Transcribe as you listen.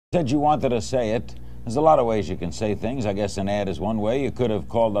Said you wanted to say it. There's a lot of ways you can say things. I guess an ad is one way. You could have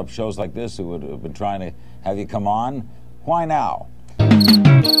called up shows like this who would have been trying to have you come on. Why now?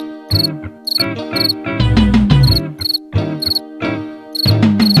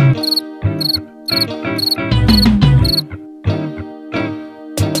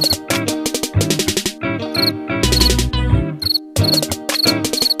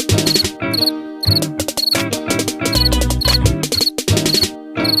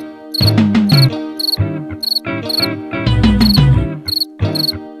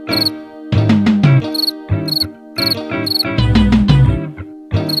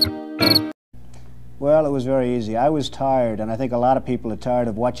 Well, it was very easy. I was tired, and I think a lot of people are tired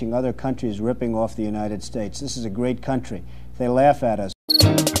of watching other countries ripping off the United States. This is a great country. They laugh at us.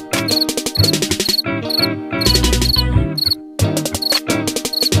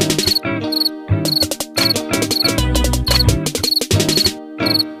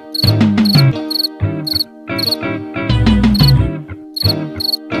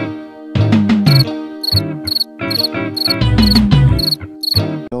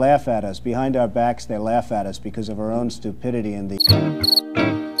 Laugh at us. Behind our backs, they laugh at us because of our own stupidity and the...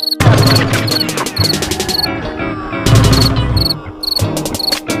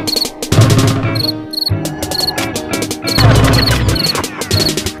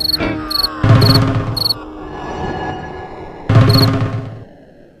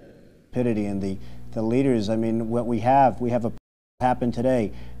 stupidity and the leaders. I mean, what we have a happen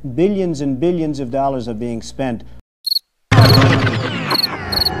today. Billions and billions of dollars are being spent.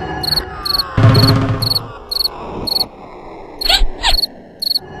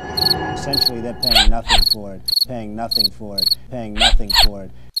 Essentially, they're paying nothing for it, paying nothing for it, paying nothing for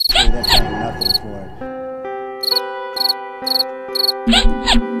it. Essentially, they're paying nothing for it.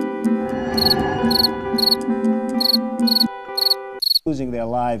 Losing their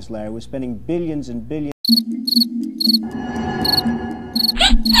lives, Larry. We're spending billions and billions.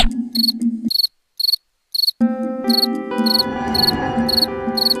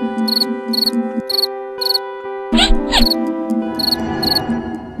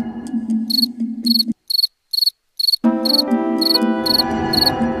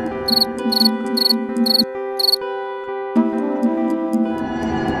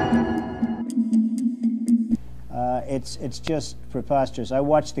 It's just preposterous. I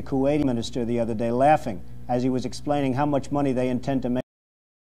watched the Kuwaiti minister the other day laughing as he was explaining how much money they intend to make.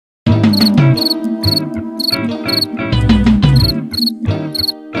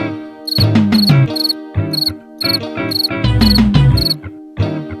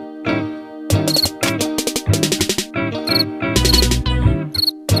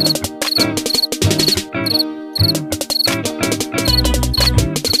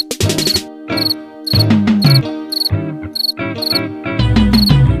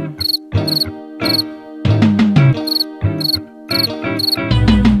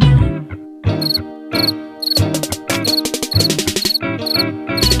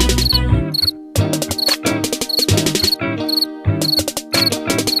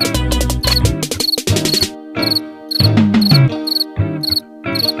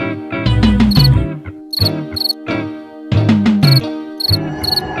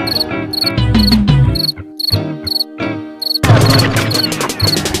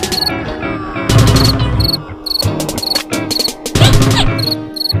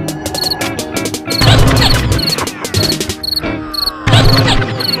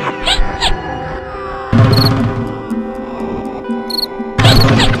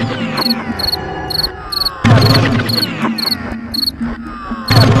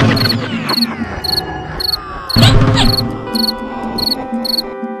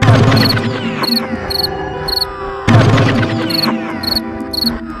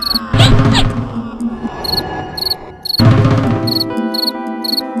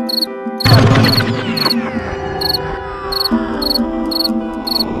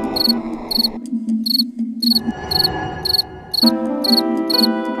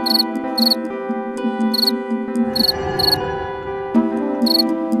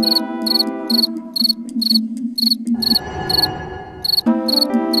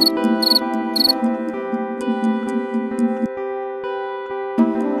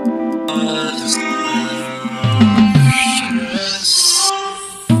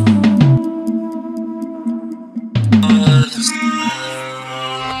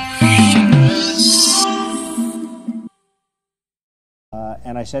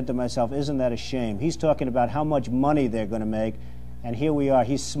 And I said to myself, isn't that a shame? He's talking about how much money they're going to make, and here we are.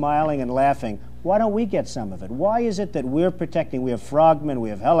 He's smiling and laughing. Why don't we get some of it? Why is it that we're protecting? We have frogmen, we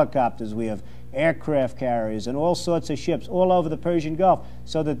have helicopters, we have aircraft carriers and all sorts of ships all over the Persian Gulf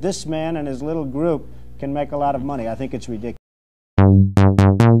so that this man and his little group can make a lot of money. I think it's ridiculous.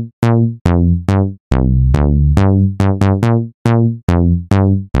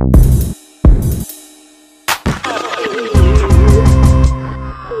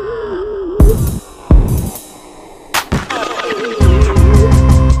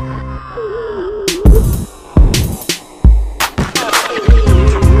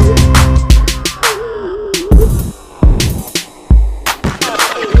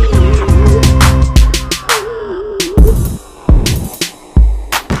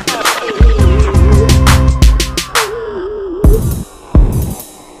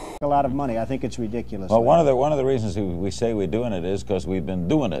 A lot of money. I think it's ridiculous. Well, one of the reasons we say we're doing it is because we've been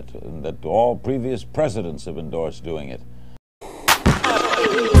doing it, and that all previous presidents have endorsed doing it.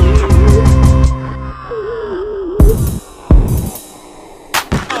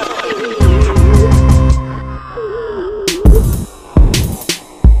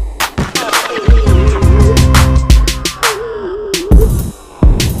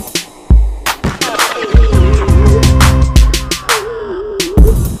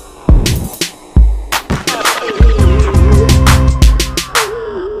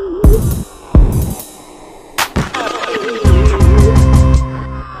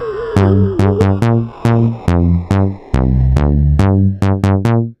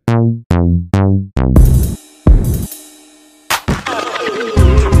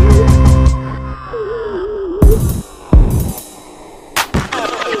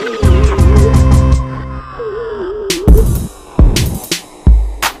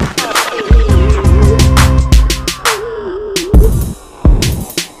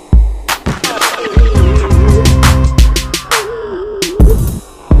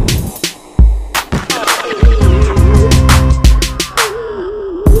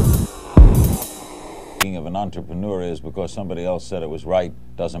 Of an entrepreneur is because somebody else said it was right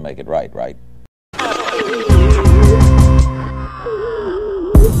doesn't make it right, right?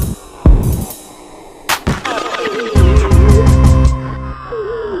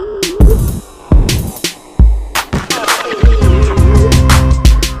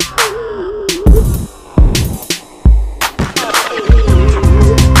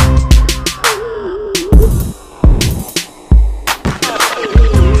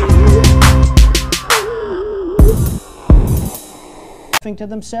 To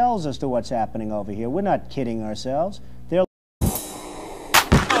themselves as to what's happening over here. We're not kidding ourselves. They're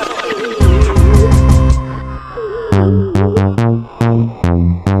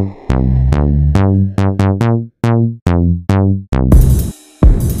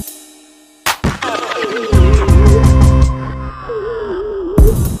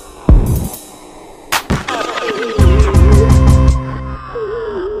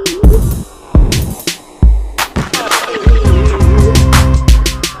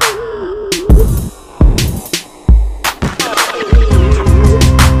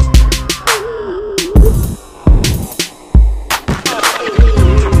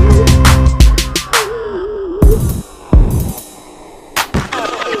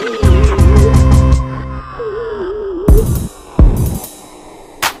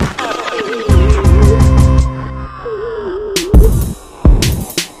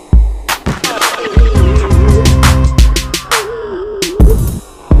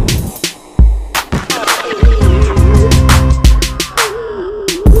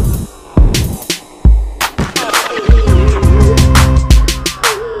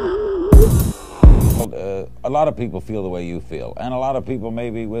a lot of people feel the way you feel, and a lot of people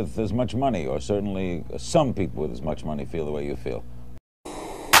maybe with as much money, or certainly some people with as much money feel the way you feel.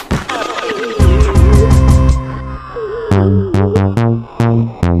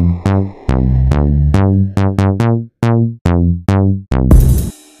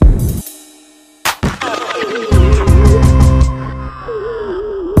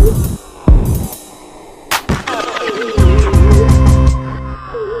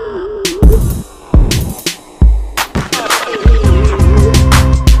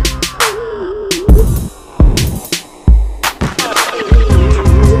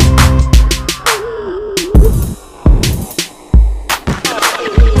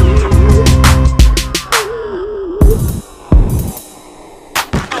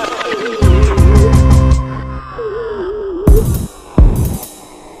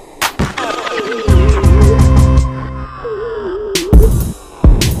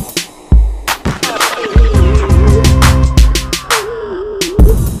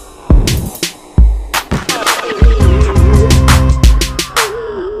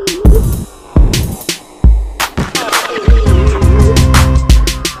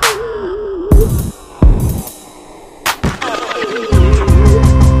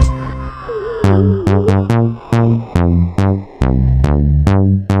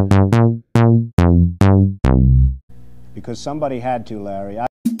 because somebody had to, Larry.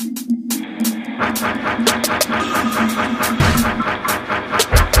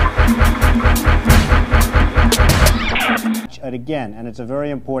 And again, and it's a very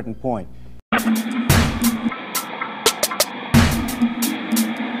important point.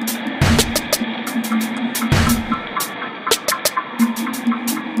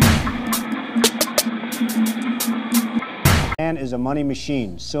 Iran is a money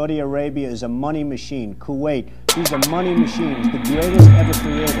machine. Saudi Arabia is a money machine. Kuwait, these are money machines, the greatest ever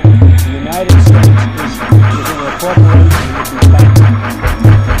created. The United States is a corporation with the bank.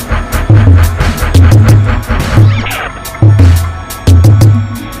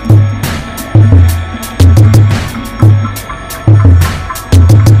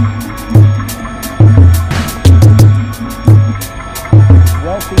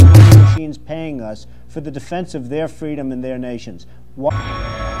 Wealthy money machines paying us for the defense of their freedom and their nations. Why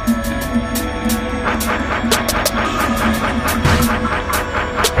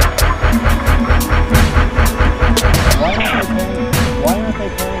aren't they paying us? Why aren't they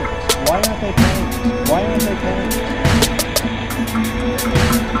paying us? Why aren't they paying us? Why aren't they paying us?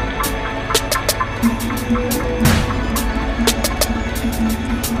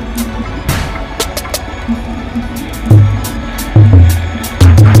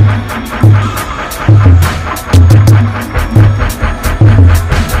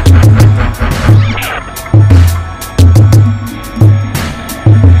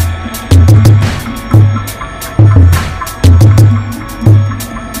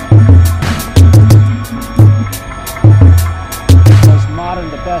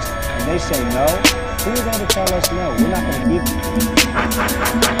 The best, and they say no. Who are going to tell us no? We're not going to give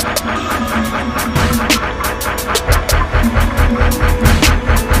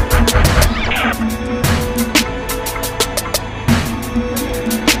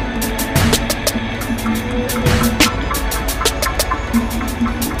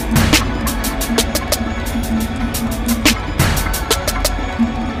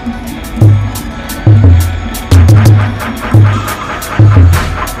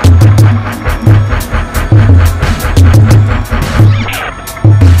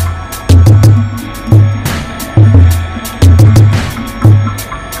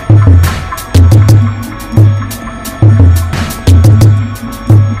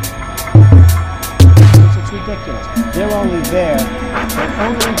ridiculous. They're only there for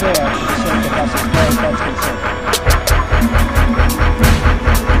the sake of us as far as that's concerned.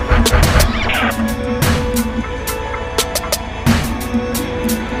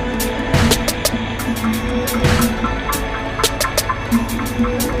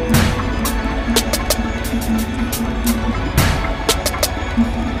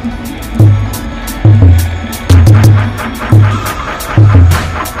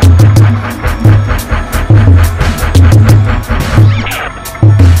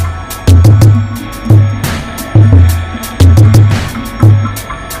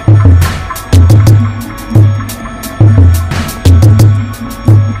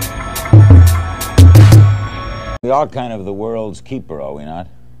 We are kind of the world's keeper, are we not?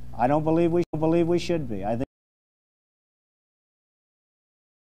 I don't believe we should be. I think